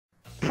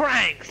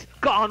Pranks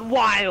gone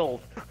wild.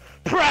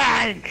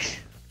 Pranks.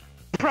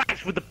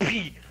 Pranks with a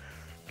P.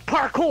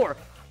 Parkour.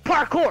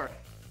 Parkour.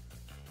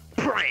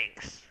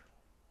 Pranks.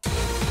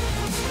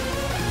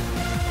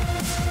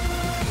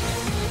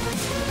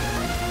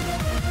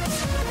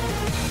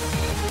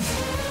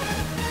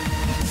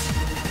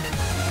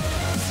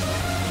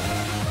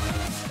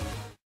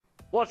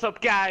 What's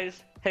up,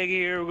 guys? Heggy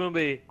here. We're gonna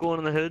be going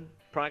in the hood,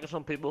 pranking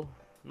some people.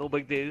 No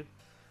big deal.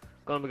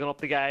 Gonna be going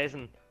up to guys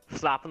and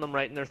slapping them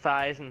right in their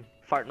thighs and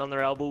farting on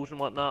their elbows and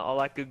whatnot. All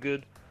that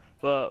good.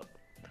 But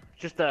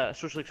just a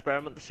social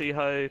experiment to see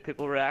how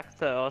people react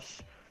to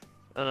us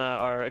and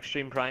our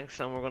extreme pranks.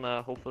 And we're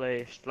gonna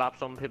hopefully slap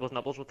some people's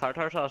nipples with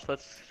tartar sauce.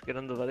 Let's get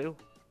into the video.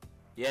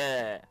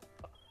 Yeah.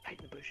 Hide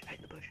in the bush. Hide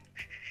in the bush.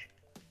 Shh, shh, shh.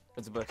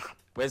 Where's the bush?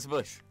 Where's the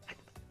bush?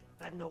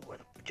 I don't know where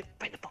the. Just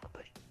find the fucking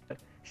bush.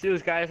 See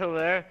those guys over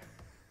there?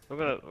 We're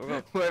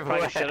gonna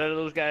prank the shit out of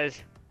those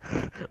guys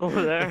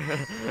over there.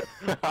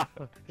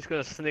 Just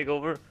gonna sneak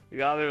over. You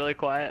gotta be really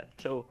quiet.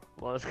 So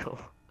let's go.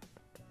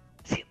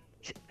 See him.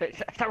 Hey,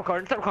 start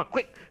recording. Start recording.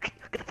 Quick.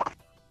 Get the fuck.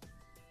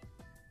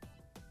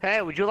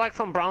 Hey, would you like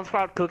some brown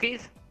sprout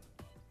cookies?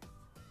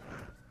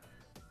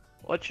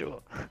 What's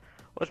brown?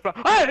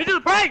 Hey, it's just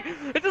a prank!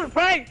 It's just a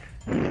prank!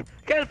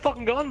 Get a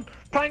fucking gun!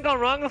 Prank gone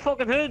wrong in the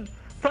fucking hood!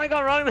 Prank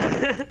gone wrong in the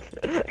hood!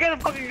 Get a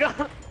fucking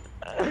gun!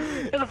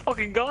 Get a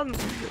fucking gun!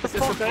 It's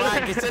just a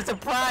prank! It's just a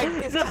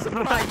prank! It's just a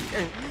prank!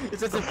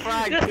 It's just a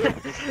prank!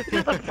 It's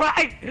just a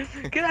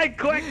prank! Get out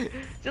quick!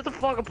 Just a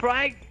fucking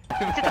prank!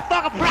 It's just a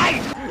fucking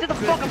prank! Just a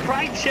fucking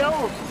prank!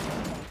 Chill!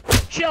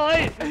 Chill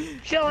out!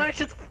 Chill out!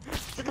 Just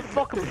a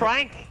fucking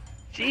prank!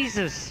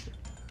 Jesus!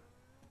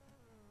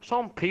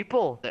 Some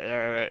people.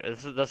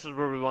 This is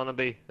where we want to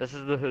be. This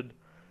is the hood.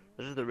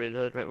 This is the real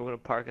hood. Right, we're gonna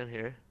park in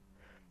here.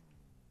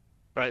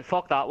 Right,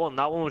 fuck that one.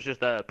 That one was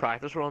just a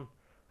practice run.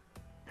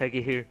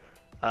 Heggy here.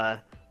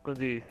 Gonna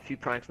do a few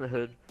pranks in the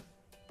hood.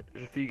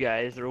 There's a few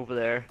guys. They're over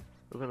there.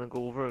 We're gonna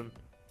go over and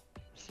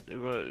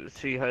we're gonna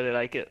see how they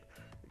like it.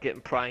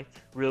 Getting pranked,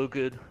 real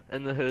good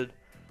in the hood.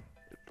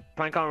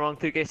 Prank on wrong.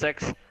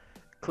 2K6.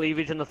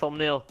 Cleavage in the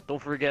thumbnail.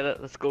 Don't forget it.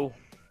 Let's go.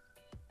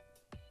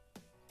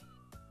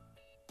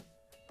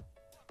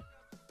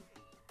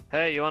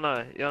 Hey, you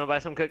wanna buy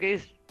some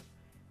cookies?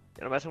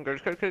 You wanna buy some Girl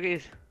Scout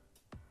cookies?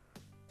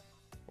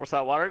 What's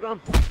that water gun?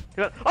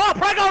 Oh,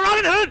 prank gone wrong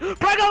in the hood!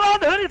 Prank gone wrong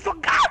in the hood! It's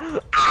fucking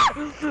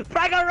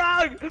prank gone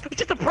wrong! It's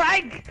just a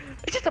prank!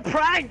 It's just a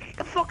prank!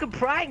 A fucking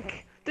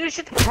prank! Dude, it's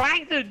just a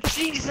prank, dude!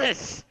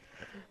 Jesus!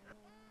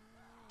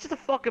 It's just a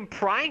fucking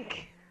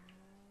prank!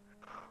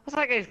 What's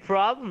that guy's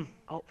problem?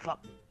 Oh,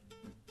 fuck.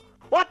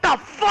 What the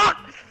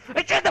fuck?!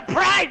 It's just a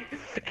prank!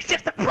 It's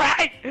just a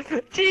prank!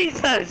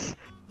 Jesus!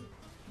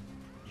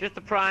 Just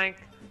a prank.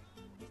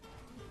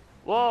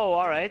 Whoa,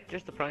 alright,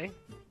 just a prank.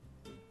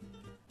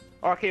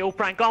 RKO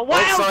prank gone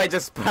wild! Oh, sorry,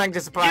 just a prank,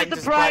 just a prank,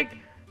 just a prank!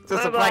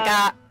 Just a prank,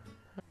 ah!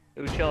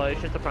 It was chill,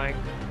 it's just a prank.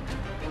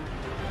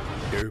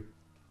 Nope.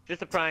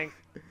 Just a prank.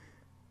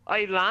 Oh,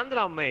 you landed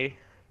on me.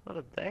 What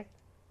a dick.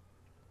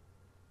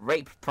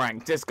 Rape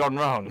prank, just gone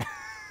wrong.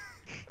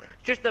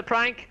 Just a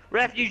prank.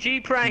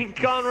 Refugee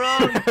prank gone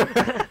wrong.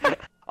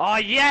 Oh,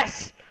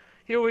 yes!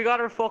 Here, we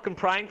got our fucking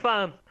prank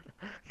fam.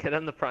 Get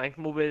in the prank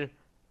mobile.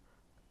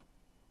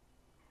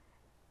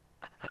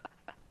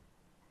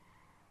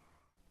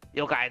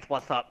 Yo guys,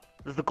 what's up?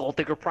 This is the gold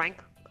digger prank.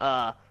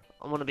 I'm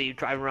gonna be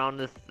driving around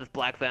this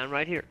black van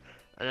right here,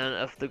 and then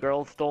if the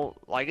girls don't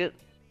like it,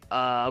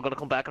 I'm gonna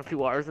come back in a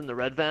few hours in the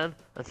red van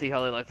and see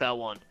how they like that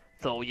one.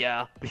 So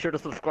yeah, be sure to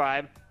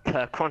subscribe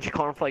to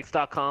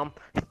crunchycornflakes.com.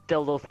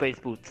 Dildo space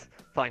boots.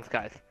 Thanks,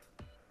 guys.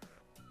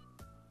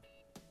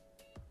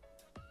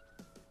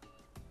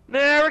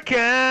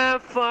 American,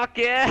 fuck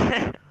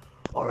yeah!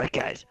 All right,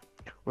 guys,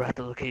 we're at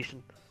the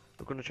location.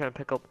 We're gonna try and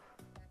pick up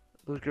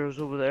those girls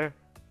over there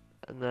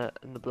in the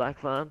black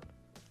van.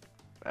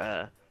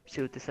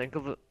 See what they think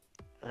of it,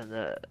 and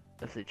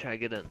if they try to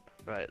get in.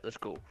 Right, let's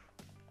go.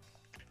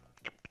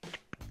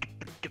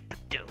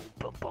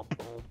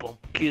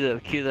 Cue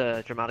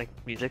the dramatic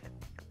music.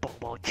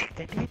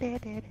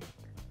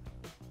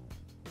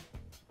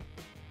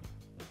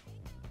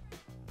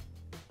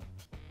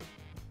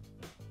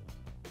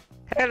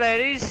 Hey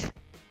ladies,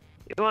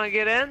 you wanna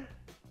get in?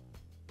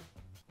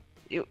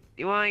 You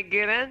wanna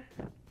get in?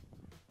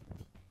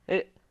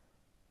 Hey,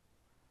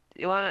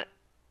 you wanna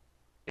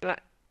get in?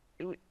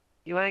 You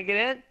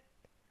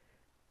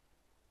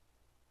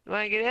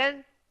wanna get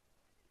in?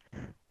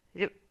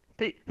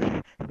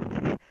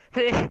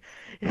 Please.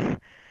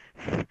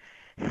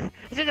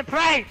 It's just a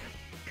prank!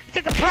 It's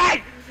just a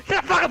prank! It's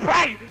just a fucking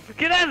prank!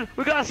 Get in!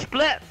 We gotta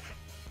split!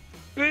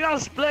 We gotta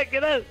split,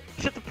 get in!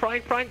 It's just a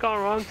prank gone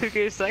wrong,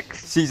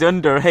 2K6. She's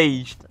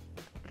underaged.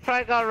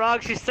 Prank gone wrong,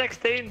 she's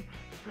 16.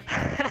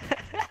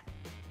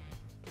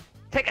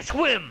 Take a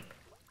swim!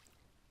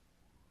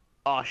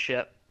 Oh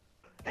shit.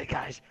 Hey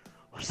guys,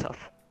 what's up?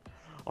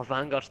 Our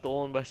van got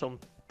stolen by some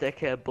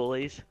dickhead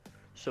bullies,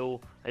 so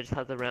I just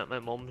had to rent my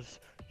mum's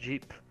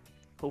Jeep.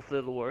 Hopefully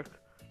it'll work.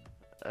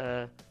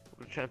 We'll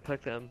try and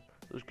pick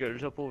those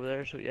girls up over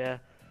there, so yeah,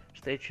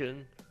 stay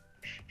tuned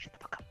Shut the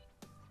fuck up.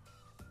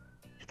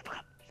 Shut the fuck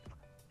up.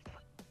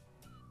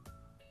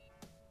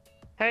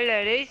 Hey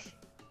ladies.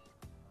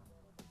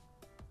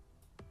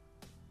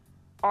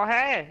 Oh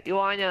hey, you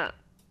wanna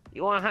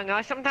hang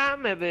out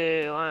sometime?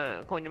 Maybe you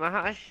wanna come to my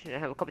house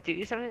and have a cup of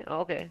tea or something?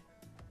 Oh, okay.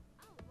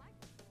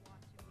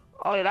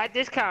 Oh, you like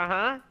this car,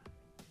 huh?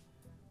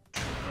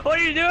 What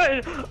are you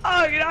doing?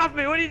 Oh, get off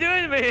me! What are you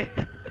doing to me?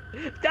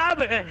 Stop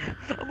it!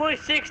 I'm only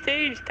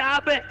 16.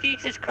 Stop it!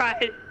 Jesus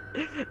Christ!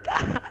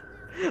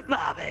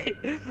 Mommy,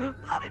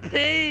 mommy,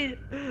 please,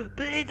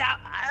 please stop!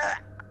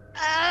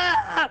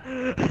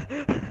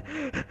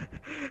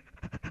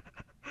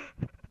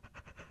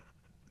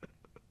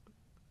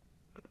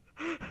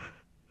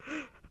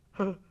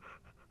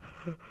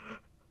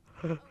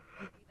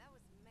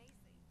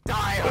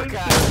 Die,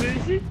 hooker!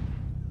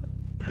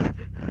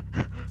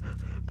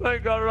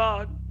 What got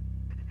wrong?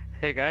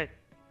 Hey guys,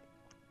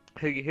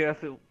 you hear I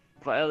feel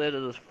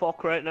violated as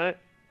fuck right now.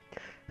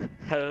 I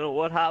don't know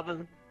what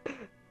happened.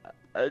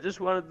 I just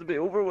wanted to be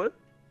over with.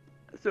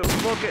 So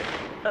fuck it.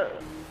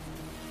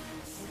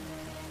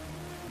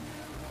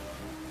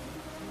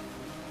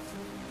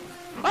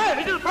 Hey,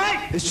 it's just a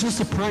prank! It's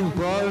just a prank,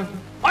 bro.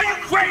 Are you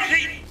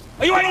crazy?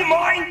 Are you out of your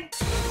mind?